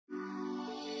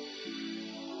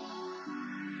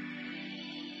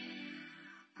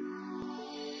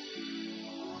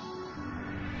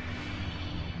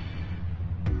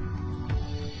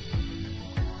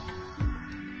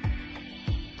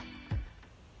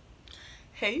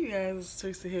Hey you guys, it's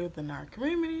Teresa here with the Narc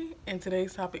community, and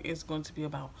today's topic is going to be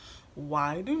about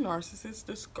why do narcissists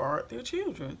discard their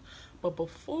children. But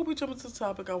before we jump into the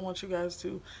topic, I want you guys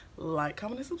to like,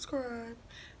 comment, and subscribe.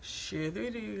 Share the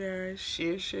video, you guys.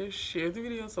 Share the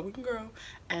video so we can grow.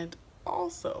 And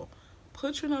also,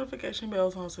 put your notification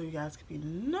bells on so you guys can be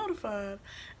notified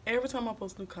every time I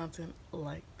post new content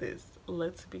like this.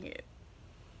 Let's begin.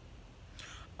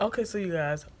 Okay, so you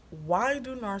guys, why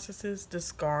do narcissists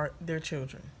discard their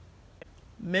children?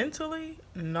 Mentally,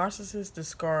 narcissists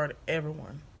discard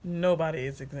everyone. Nobody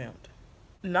is exempt.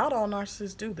 Not all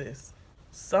narcissists do this.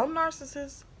 Some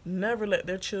narcissists never let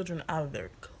their children out of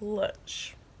their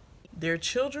clutch. Their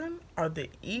children are the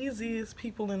easiest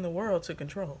people in the world to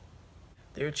control.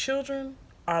 Their children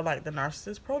are like the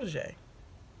narcissist protege.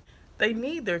 They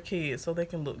need their kids so they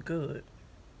can look good,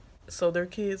 so their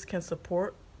kids can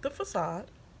support the facade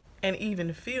and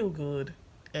even feel good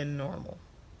and normal.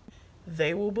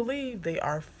 They will believe they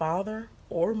are father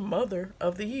or mother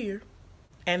of the year,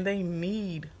 and they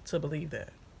need to believe that.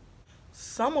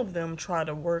 Some of them try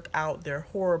to work out their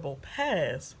horrible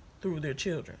past through their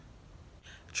children.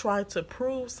 Try to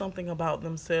prove something about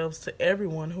themselves to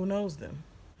everyone who knows them.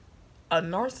 A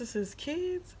narcissist's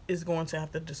kids is going to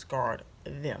have to discard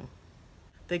them.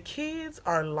 The kids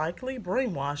are likely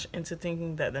brainwashed into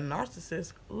thinking that the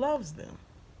narcissist loves them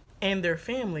and their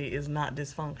family is not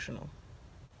dysfunctional.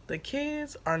 The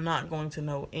kids are not going to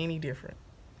know any different.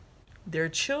 Their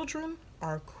children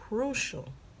are crucial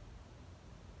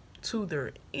to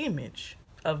their image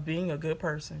of being a good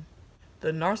person.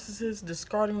 The narcissist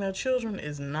discarding their children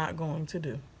is not going to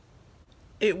do.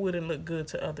 It wouldn't look good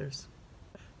to others.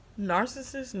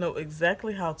 Narcissists know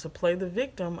exactly how to play the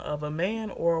victim of a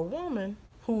man or a woman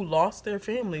who lost their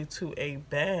family to a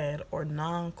bad or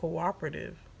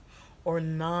non-cooperative or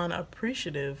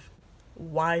non-appreciative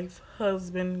wife,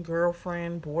 husband,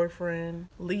 girlfriend, boyfriend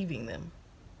leaving them,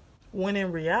 when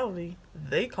in reality,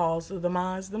 they caused the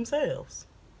demise themselves.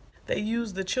 They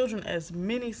use the children as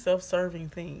many self-serving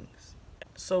things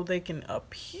so they can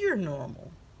appear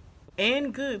normal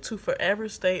and good to forever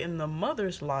stay in the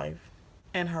mother's life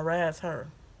and harass her.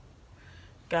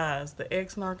 Guys, the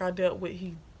ex-narc I dealt with,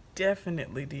 he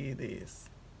definitely did this.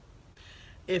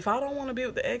 If I don't want to be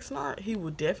with the ex-narc, he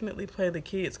would definitely play the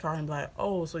kids card and be like,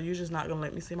 oh, so you're just not going to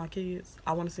let me see my kids?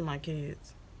 I want to see my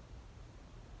kids.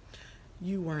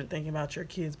 You weren't thinking about your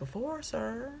kids before,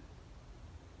 sir.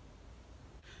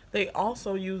 They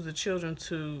also use the children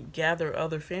to gather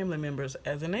other family members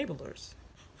as enablers,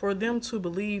 for them to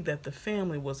believe that the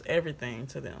family was everything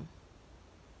to them.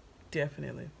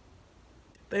 Definitely.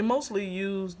 They mostly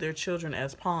use their children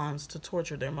as pawns to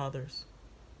torture their mothers.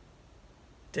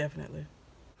 Definitely.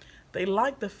 They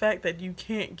like the fact that you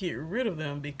can't get rid of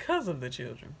them because of the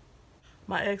children.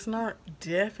 My ex-narc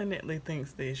definitely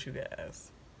thinks this, you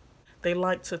guys. They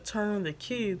like to turn the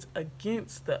kids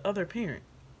against the other parent.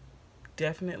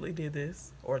 Definitely did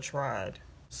this, or tried.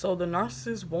 So the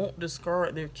narcissist won't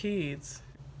discard their kids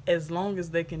as long as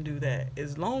they can do that.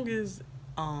 As long as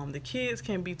the kids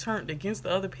can be turned against the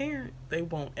other parent, they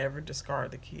won't ever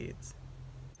discard the kids.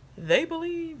 They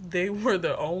believe they were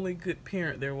the only good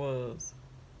parent there was.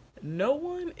 No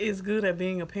one is good at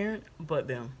being a parent but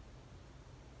them.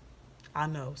 I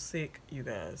know, sick, you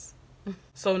guys.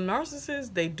 So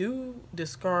narcissists, they do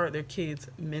discard their kids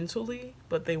mentally,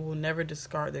 but they will never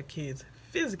discard their kids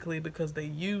physically because they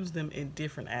use them in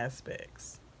different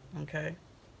aspects. Okay?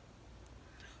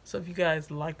 So if you guys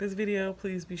like this video,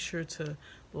 please be sure to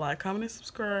like, comment, and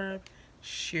subscribe.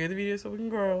 Share the video so we can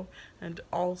grow. And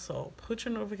also, put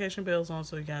your notification bells on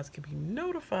so you guys can be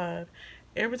notified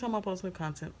every time I post new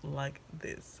content like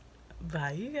this.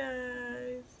 Bye, you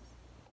guys.